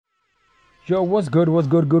Yo, what's good,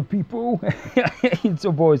 people? It's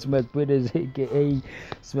your boy Smack Peters, aka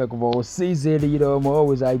Smack of all season. I'm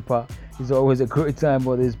always hyper. It's always a great time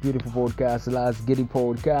for this beautiful podcast, Last Giddy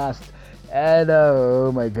Podcast. And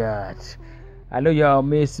oh my god, I know y'all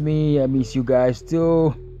miss me. I miss you guys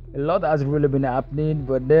too. A lot has really been happening,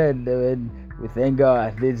 but then we thank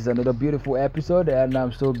God this is another beautiful episode, and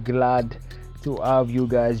I'm so glad to have you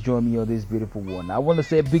guys join me on this beautiful one. I want to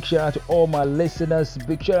say a big shout out to all my listeners,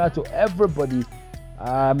 big shout out to everybody.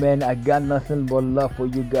 Man, I got nothing but love for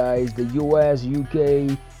you guys. The US,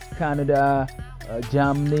 UK, Canada,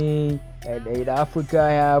 Germany, and in Africa,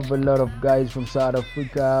 I have a lot of guys from South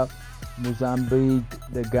Africa, Mozambique,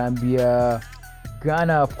 the Gambia,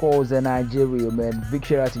 Ghana, of course, and Nigeria, man. Big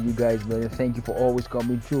shout out to you guys, man. Thank you for always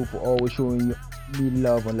coming through, for always showing me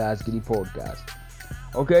love on Last Giddy Podcast.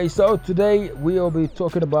 Okay, so today we'll be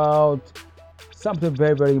talking about something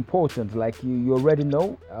very, very important. Like you already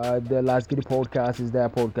know, the Last Giddy Podcast is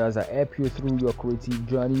that podcast that help you through your creative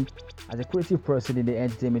journey as a creative person in the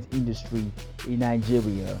entertainment industry in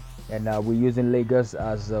Nigeria. And we're using Lagos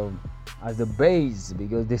as the base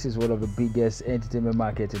because this is one of the biggest entertainment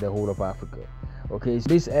markets in the whole of Africa. Okay, so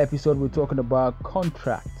this episode we're talking about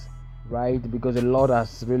contracts, right? Because a lot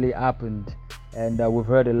has really happened, and we've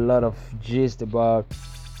heard a lot of gist about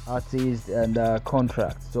artists and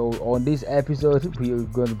contracts. So on this episode, we're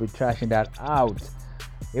going to be trashing that out.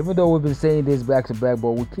 Even though we've been saying this back to back,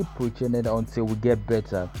 but we keep preaching it until we get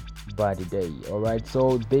better by the day. All right.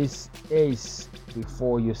 So this is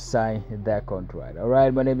before you sign that contract. All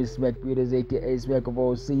right. My name is Smack Peters, aka Smack of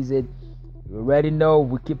all season. You already know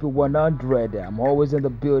we keep it 100. I'm always in the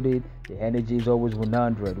building. The energy is always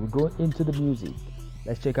 100. We're going into the music.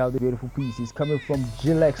 Let's check out the beautiful piece. It's coming from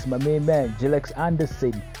Gilex, my main man, Gilex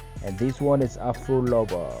Anderson. And this one is Afro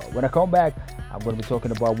Lover. When I come back, I'm going to be talking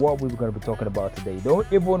about what we're going to be talking about today. Don't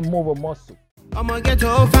even move a muscle. I'm gonna get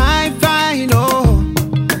to fine, oh.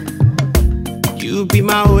 You be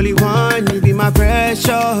my only one, you be my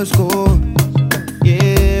precious gold.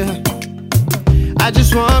 Yeah. I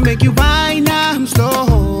just wanna make you wine, I'm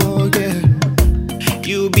slow, yeah.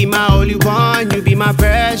 You be my only one, you be my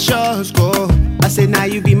precious gold. I said now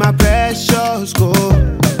you be my precious gold.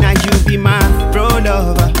 Now you be my Afro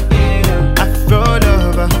lover, Afro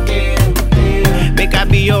lover. Make I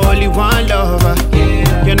be your only one lover,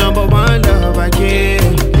 your number one lover, yeah.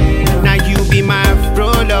 Now you be my Afro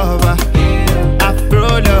lover,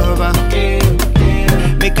 Afro lover.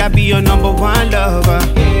 Make I be your number one lover,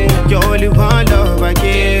 your only one lover,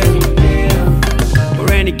 yeah.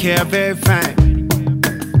 Or any care, very fine.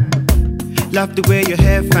 Love the way your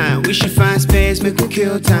hair fine. We should find space, make we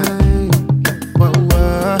kill time. Whoa,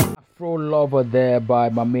 whoa. Afro Lover there by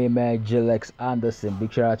my main man Gilex Anderson.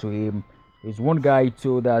 Big shout out to him. He's one guy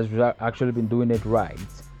too that's actually been doing it right.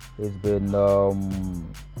 He's been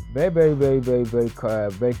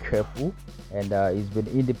very careful, and he's been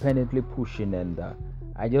independently pushing, and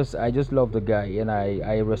I just love the guy, and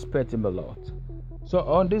I respect him a lot. So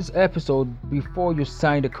on this episode, before you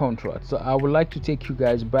sign the contract, so I would like to take you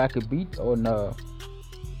guys back a bit on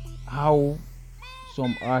how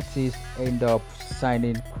some artists end up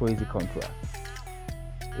signing crazy contracts.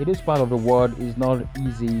 In this part of the world, it's not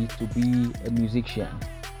easy to be a musician.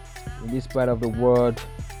 In this part of the world,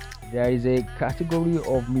 there is a category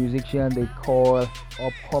of musician they call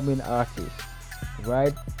upcoming artists,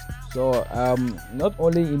 right? So not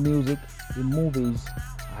only in music, in movies,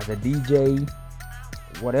 as a DJ,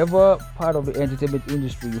 whatever part of the entertainment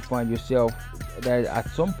industry you find yourself, that at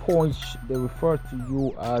some point they refer to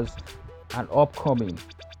you as an upcoming.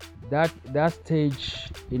 That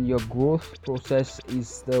stage in your growth process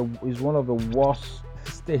is one of the worst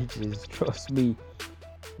stages. Trust me,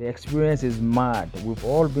 the experience is mad. We've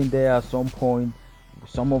all been there at some point.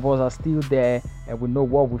 Some of us are still there, and we know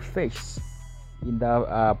what we face in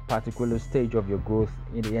that particular stage of your growth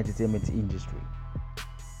in the entertainment industry.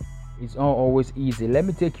 It's not always easy. Let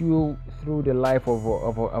me take you through the life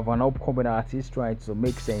of an upcoming artist trying to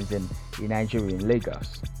make sense in Nigeria, in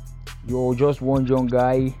Lagos. You're just one young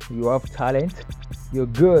guy, you have talent, you're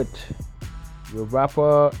good. You're a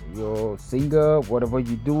rapper, you're a singer, whatever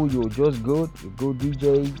you do, you're just good, you're a good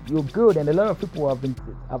DJ, you're good. And a lot of people have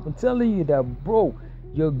been telling you that, bro,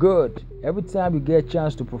 you're good. Every time you get a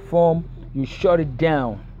chance to perform, you shut it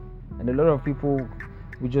down. And a lot of people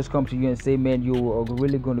will just come to you and say, man, you are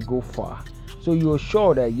really going to go far. So you're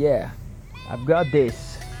sure that, yeah, I've got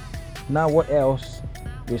this. Now what else?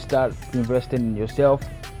 You start investing in yourself.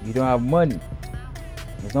 You don't have money.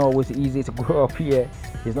 It's not always easy to grow up here.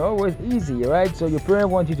 It's not always easy, right? So your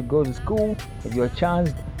parents want you to go to school. If you're a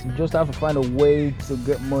chance, You just have to find a way to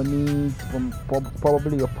get money from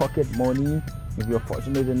probably your pocket money if you're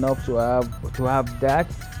fortunate enough to have that.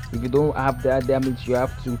 If you don't have that, that means you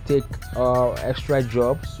have to take extra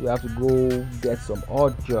jobs. You have to go get some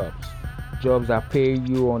odd jobs that pay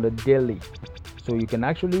you on the daily, so you can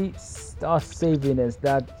actually start saving and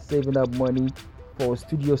start saving up money for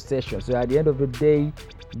studio sessions. So at the end of the day,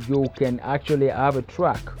 you can actually have a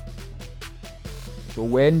track. So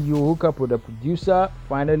when you hook up with a producer,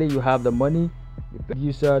 finally you have the money.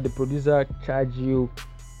 The producer charge you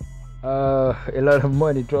a lot of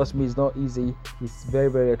money. Trust me, it's not easy. It's very,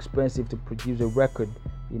 very expensive to produce a record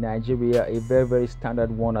in Nigeria, a very, very standard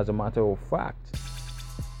one, as a matter of fact.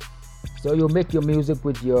 So you make your music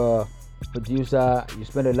with your producer, you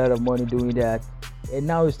spend a lot of money doing that, and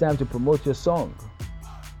now it's time to promote your song.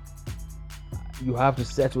 You have to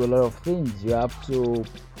settle a lot of things. You have to,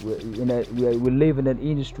 we live in an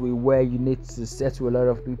industry where you need to settle a lot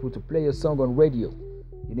of people to play your song on radio.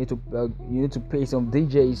 You need to pay some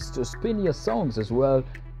DJs to spin your songs as well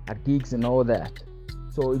at gigs and all that.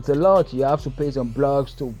 So it's a lot. You have to pay some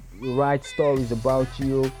blogs to write stories about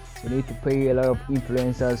you. You need to pay a lot of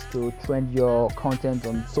influencers to trend your content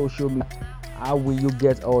on social media. How will you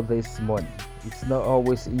get all this money? It's not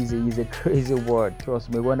always easy. It's a crazy word.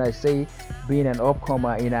 Trust me when I say being an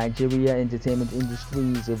upcomer in Nigeria entertainment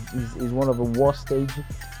industry is one of the worst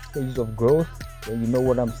stages of growth. Then you know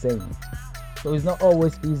what I'm saying. So it's not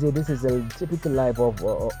always easy. This is a typical life of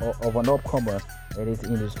an upcomer in this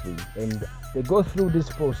industry, and they go through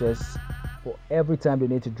this process for every time they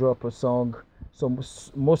need to drop a song. So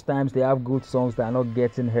most times they have good songs that are not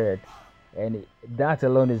getting heard, and that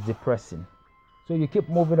alone is depressing. So you keep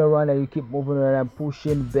moving around and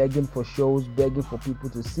pushing, begging for shows, begging for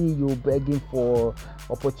people to see you, begging for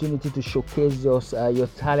opportunity to showcase your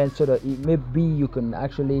talent, so that maybe you can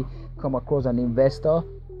actually come across an investor.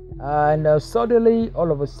 And suddenly,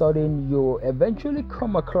 all of a sudden, you eventually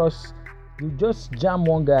come across, you just jam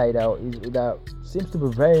one guy that seems to be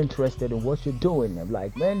very interested in what you're doing. I'm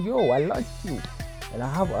like, man, yo, I like you, and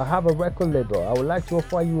I have a record label. I would like to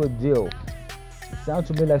offer you a deal. You sound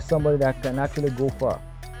to me like somebody that can actually go far.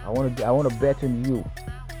 I want to bet on you,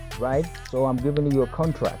 right? So I'm giving you a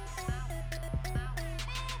contract.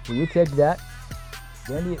 Will you take that?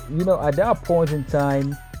 Then you know, at that point in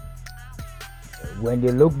time, when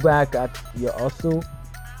you look back at your hustle,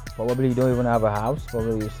 probably you don't even have a house,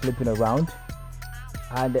 probably you're sleeping around,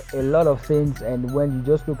 and a lot of things. And when you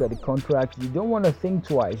just look at the contract, you don't want to think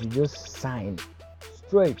twice. You just sign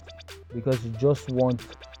straight because you just want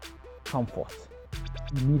comfort.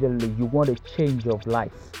 Immediately, you want a change of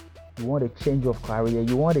life, you want a change of career,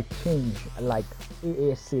 you want a change like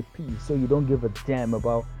ASAP, so you don't give a damn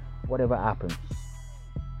about whatever happens.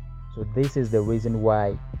 So this is the reason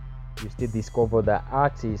why you still discover that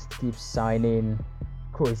artists keep signing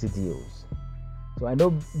crazy deals. So I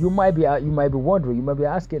know you might be wondering, you might be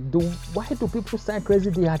asking, why do people sign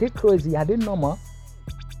crazy deals? Are they crazy? Are they normal?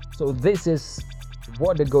 So this is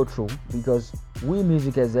what they go through, because we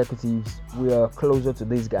music executives, we are closer to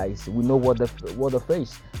these guys. We know what they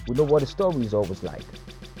face. We know what the story is always like.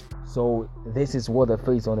 So this is what they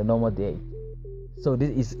face on a normal day. So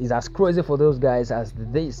this is as crazy for those guys as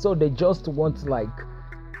they. So they just want, like,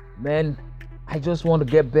 man, I just want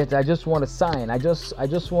to get better. I just want to sign. I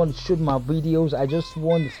just want to shoot my videos. I just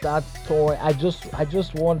want to start touring. I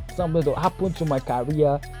just want something to happen to my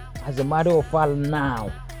career as a matter of fact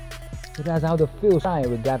now. So that's how they feel, sign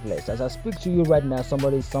regardless. As I speak to you right now,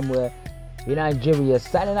 somebody somewhere in Nigeria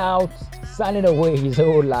signing away his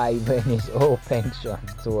whole life and his whole pension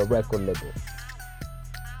to a record label.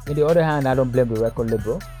 On the other hand, I don't blame the record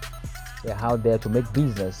label. They're out there to make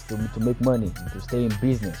business, to make money, to stay in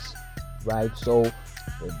business, right? So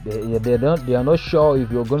they are not sure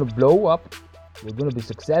if you're going to blow up, you're going to be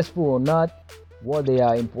successful or not. What they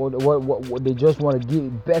are important, what they just want to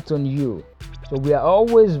bet on you. So we are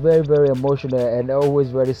always very, very emotional and always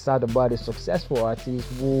very sad about the successful artists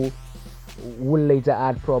who later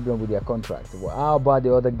had problem with their contract. Well, how about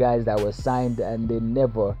the other guys that were signed and they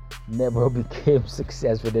never became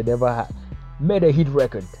successful? They never made a hit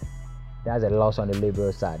record. That's a loss on the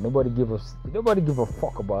label side. Nobody give a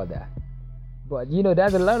fuck about that. But you know,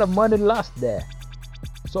 there's a lot of money lost there.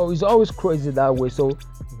 So it's always crazy that way. So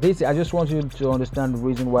I just want you to understand the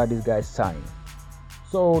reason why these guys sign.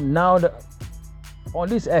 So now on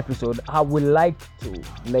this episode, I would like to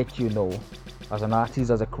let you know, as an artist,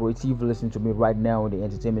 as a creative listening to me right now in the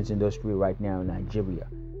entertainment industry right now in Nigeria,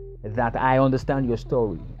 that I understand your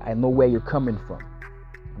story. I know where you're coming from.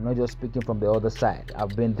 I'm not just speaking from the other side.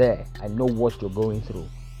 I've been there. I know what you're going through.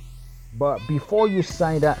 But before you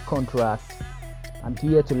sign that contract, I'm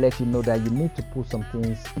here to let you know that you need to put some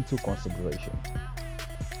things into consideration.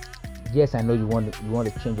 Yes, I know you want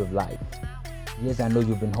a change of life. Yes, I know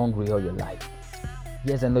you've been hungry all your life.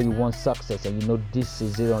 Yes, I know you want success, and you know this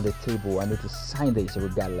is it on the table. I need to sign this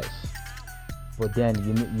regardless. But then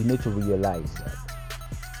you need to realize that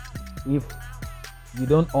if you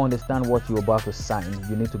don't understand what you're about to sign,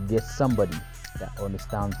 you need to get somebody that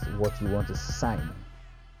understands what you want to sign.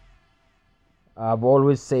 I've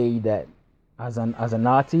always said that as an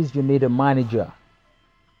artist, you need a manager.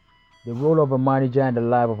 The role of a manager in the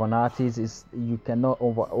life of an artist is, you cannot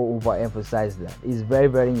overemphasize that. It's very,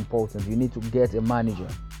 very important. You need to get a manager.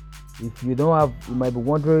 If you don't have, you might be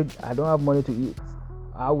wondering, I don't have money to eat.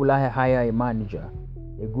 How will I hire a manager?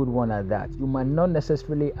 A good one at that. You might not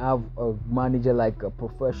necessarily have a manager like a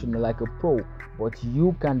professional, like a pro, but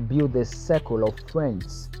you can build a circle of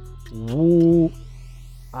friends who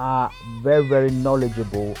are very, very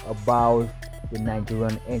knowledgeable about the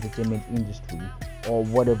Nigerian entertainment industry, or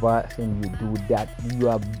whatever thing you do, that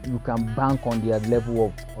you can bank on their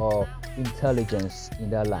level of intelligence in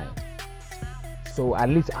that line. So at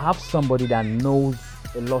least have somebody that knows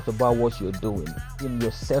a lot about what you're doing in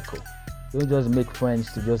your circle. Don't just make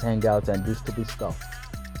friends to just hang out and do stupid stuff.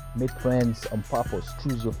 Make friends on purpose.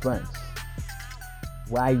 Choose your friends.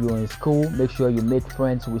 While you're in school, make sure you make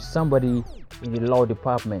friends with somebody in the law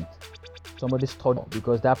department. Somebody study,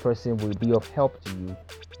 because that person will be of help to you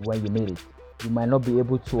when you need it. You might not be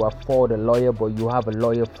able to afford a lawyer, but you have a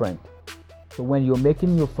lawyer friend. So when you're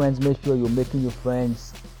making your friends, make sure you're making your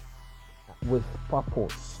friends with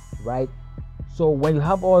purpose, right? So when you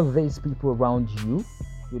have all these people around you,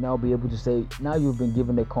 you now be able to say, now you've been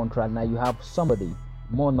given a contract, now you have somebody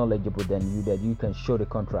more knowledgeable than you that you can show the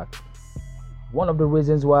contract. One of the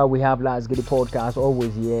reasons why we have Let's Get It podcast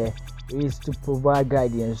always here is to provide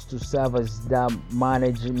guidance, to serve as that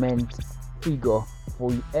management figure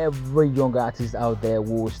for every young artist out there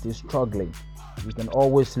who is still struggling. You can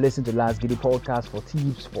always listen to Let's Get It podcast for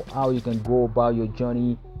tips for how you can go about your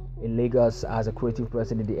journey in Lagos as a creative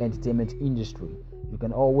person in the entertainment industry. You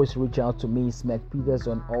can always reach out to me, Smek Peters,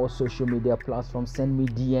 on all social media platforms. Send me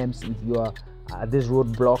DMs if you are at this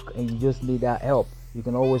roadblock and you just need that help. You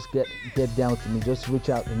can always get down to me. Just reach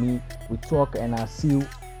out to me. We talk and I'll see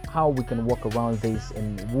how we can work around this,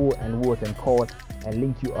 and who I can call and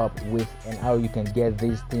link you up with, and how you can get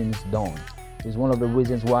these things done. It's one of the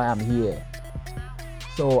reasons why I'm here.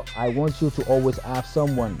 So I want you to always have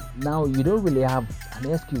someone. Now you don't really have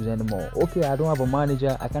an excuse anymore. Okay, I don't have a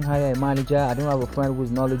manager. I can't hire a manager. I don't have a friend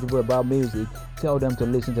who's knowledgeable about music. Tell them to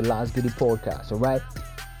listen to Let's Get It podcast, all right?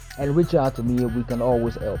 And reach out to me. We can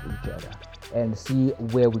always help each other and see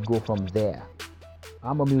where we go from there.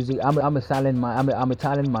 I'm a talent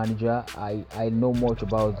manager. I know much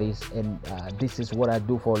about this, and this is what I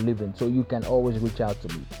do for a living. So you can always reach out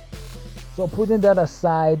to me. So putting that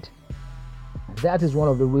aside, that is one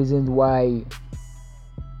of the reasons why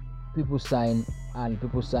people sign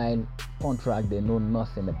contract they know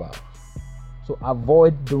nothing about. So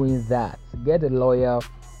avoid doing that. Get a lawyer,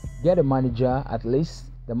 get a manager. At least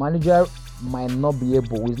the manager might not be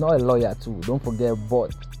able, he's not a lawyer too, don't forget,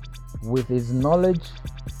 but with his knowledge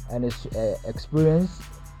and his experience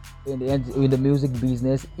in the music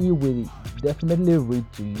business, he will definitely read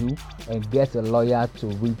to you and get a lawyer to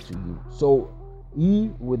read to you. So he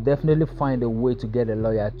will definitely find a way to get a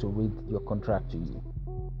lawyer to read your contract to you.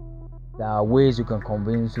 There are ways you can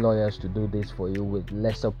convince lawyers to do this for you with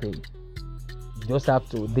lesser pay. You just have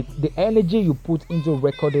to, the energy you put into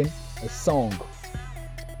recording a song,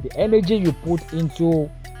 the energy you put into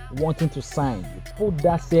wanting to sign, you put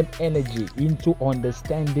that same energy into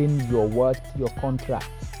understanding your contract.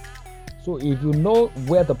 So if you know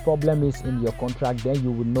where the problem is in your contract, then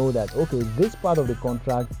you will know that, okay, this part of the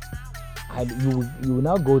contract, you will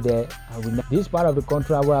now go there and this part of the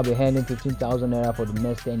contract where I'll be handing 15,000 naira for the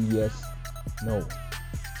next 10 years. No.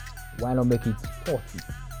 Why not make it 40?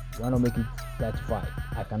 Why not make it 35?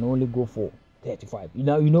 I can only go for 35.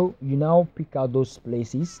 You now pick out those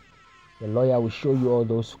places. The lawyer will show you all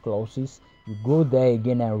those clauses. You go there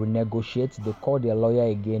again and renegotiate. They call their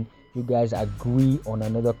lawyer again. You guys agree on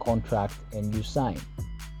another contract and you sign.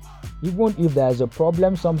 Even if there's a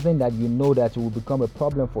problem, something that you know that will become a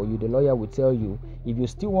problem for you, the lawyer will tell you, if you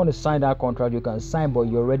still want to sign that contract, you can sign, but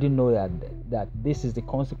you already know that this is the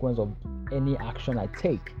consequence of any action I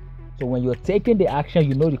take. So when you're taking the action,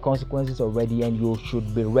 you know the consequences already, and you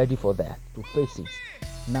should be ready for that, to face it.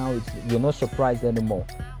 Now you're not surprised anymore.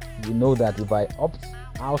 You know that if I opt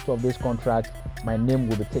out of this contract, my name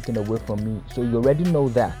will be taken away from me. So you already know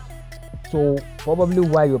that. So probably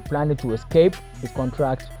while you're planning to escape the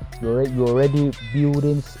contract, you're already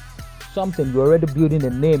building something. You're already building a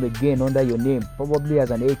name again under your name, probably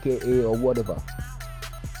as an AKA or whatever.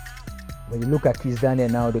 When you look at Kiss Daniel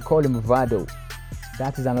now, they call him Vado.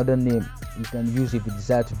 That is another name you can use if you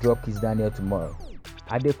decide to drop Kiss Daniel tomorrow.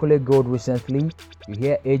 Adekunle Gold recently, you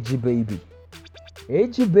hear AG Baby.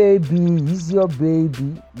 AG Baby is your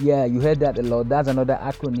baby. Yeah, you heard that a lot. That's another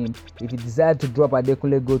acronym. If you decide to drop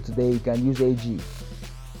Adekunle Gold today, you can use AG.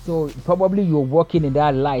 So probably you're working in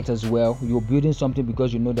that light as well. You're building something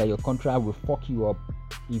because you know that your contract will fuck you up.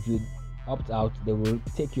 If you opt out, they will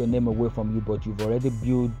take your name away from you, but you've already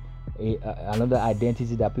built another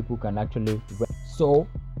identity that people can actually so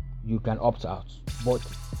you can opt out. But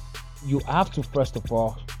you have to first of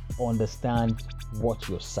all understand what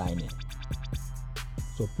you're signing.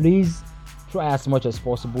 So please try as much as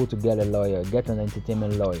possible to get a lawyer, get an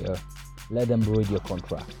entertainment lawyer, let them read your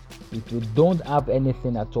contract. If you don't have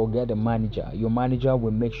anything at all, get a manager. Your manager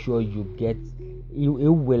will make sure you get, he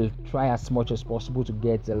will try as much as possible to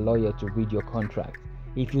get a lawyer to read your contract.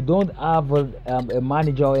 If you don't have a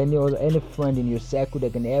manager or any friend in your circle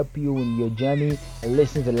that can help you in your journey,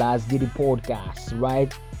 listen to Last Giddy podcast,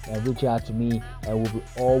 right? And reach out to me, and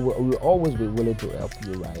we'll always be willing to help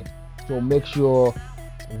you, right? So make sure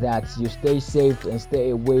that you stay safe and stay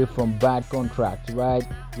away from bad contracts, right?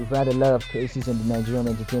 We've had a lot of cases in the Nigerian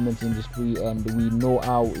entertainment industry, and we know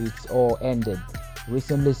how it's all ended.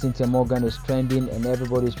 Recently, Cynthia Morgan is trending, and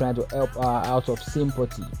everybody's trying to help her out of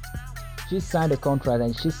sympathy. She signed a contract,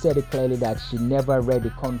 and she said it clearly that she never read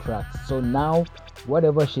the contract. So now,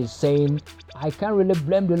 whatever she's saying, I can't really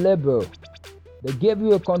blame the label. They gave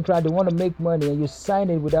you a contract, they want to make money, and you sign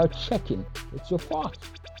it without checking. It's your fault.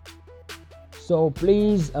 So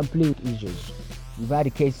please issues. We've had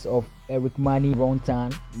the case of Eric Mani,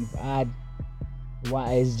 Rontan. We've had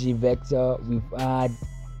YSG Vector. We've had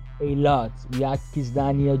a lot. We had Kiss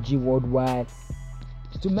Daniel, G Worldwide.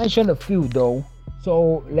 To mention a few though.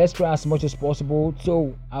 So let's try as much as possible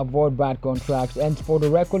to avoid bad contracts. And for the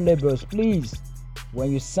record labels, please,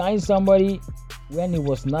 when you sign somebody when it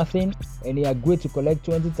was nothing and he agreed to collect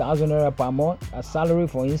 20,000 naira per month as salary,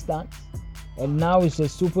 for instance, and now he's a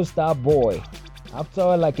superstar boy.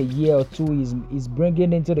 After like a year or two, he's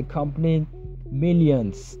bringing into the company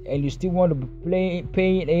millions, and you still want to be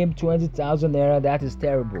paying him 20,000 naira. That is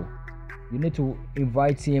terrible. You need to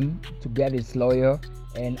invite him to get his lawyer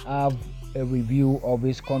and have a review of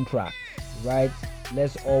his contract, right?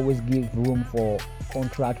 Let's always give room for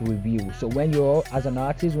contract review. So when you're, as an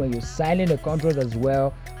artist, when you're signing a contract as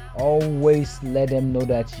well, always let them know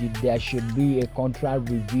that there should be a contract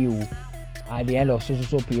review at the end of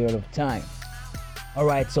so period of time. All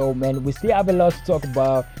right, so man, we still have a lot to talk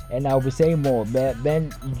about, and I'll be saying more, but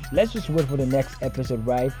then let's just wait for the next episode,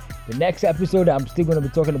 right? The next episode, I'm still going to be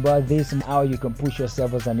talking about this and how you can push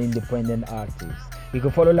yourself as an independent artist. You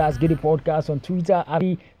can follow Last Giddy Podcast on Twitter at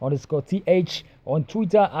 @_th, on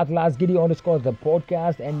Twitter at @LastGiddy_the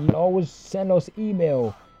podcast, and you can always send us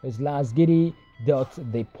email. It's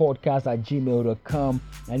lastgiddy.thepodcast@gmail.com.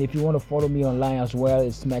 And if you want to follow me online as well,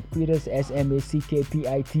 it's SmackPiters,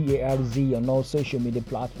 SMACKPITARZ, on all social media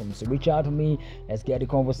platforms. So reach out to me, let's get the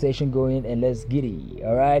conversation going, and let's giddy.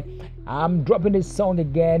 All right, I'm dropping this song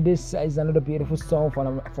again. This is another beautiful song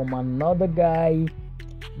from another guy,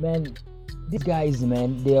 man. These guys,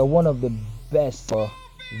 man, they are one of the best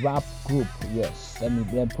rap group. Yes, let me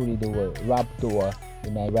put it the word rap tour.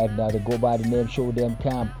 Right now they go by the name Show Them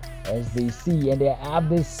Camp, SDC, and they have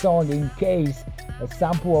this song In Case, a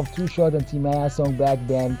sample of Too Short and Timaya song back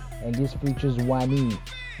then, and this features Wani.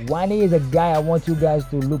 Wani is a guy I want you guys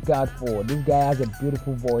to look out for. This guy has a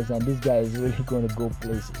beautiful voice, and this guy is really going to go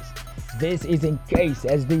places. This is In Case,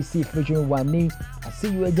 SDC featuring Wani. I'll see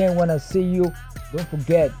you again when I see you. Don't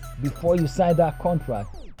forget, before you sign that contract,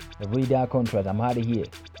 read that contract. I'm out of here.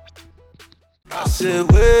 I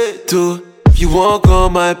said, wait to if you walk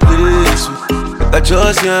on my place, I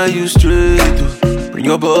just can't you straight to bring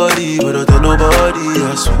your body, but I tell nobody.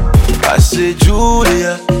 I said,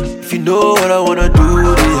 Julia, if you know what I wanna do,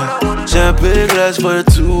 yeah. Champagne glass for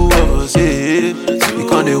the two of us, yeah. You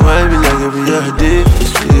can't wine me like every other day.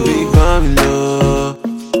 Baby, find me love.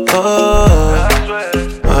 Oh,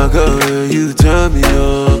 my girl, you turn me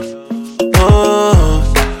on.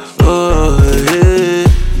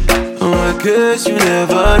 I guess you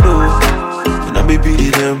never know. And I may be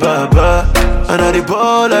them baba, and I the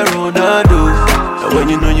ball like Ronaldo. And when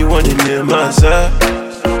you know you want it near my side,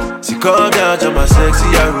 see, calm down to my sexy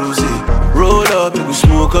rose. Roll up, you can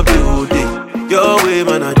smoke up the whole day. Your way,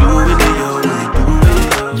 man, I do it in your way.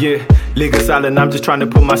 Yeah, Lagos Island, I'm just trying to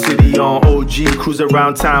put my city on. OG, cruise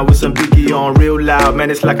around town with some Biggie on. Real loud,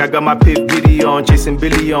 man, it's like I got my Piff Diddy on. Chasing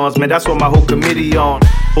billions, man, that's what my whole committee on.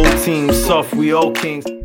 Whole team soft, we all kings.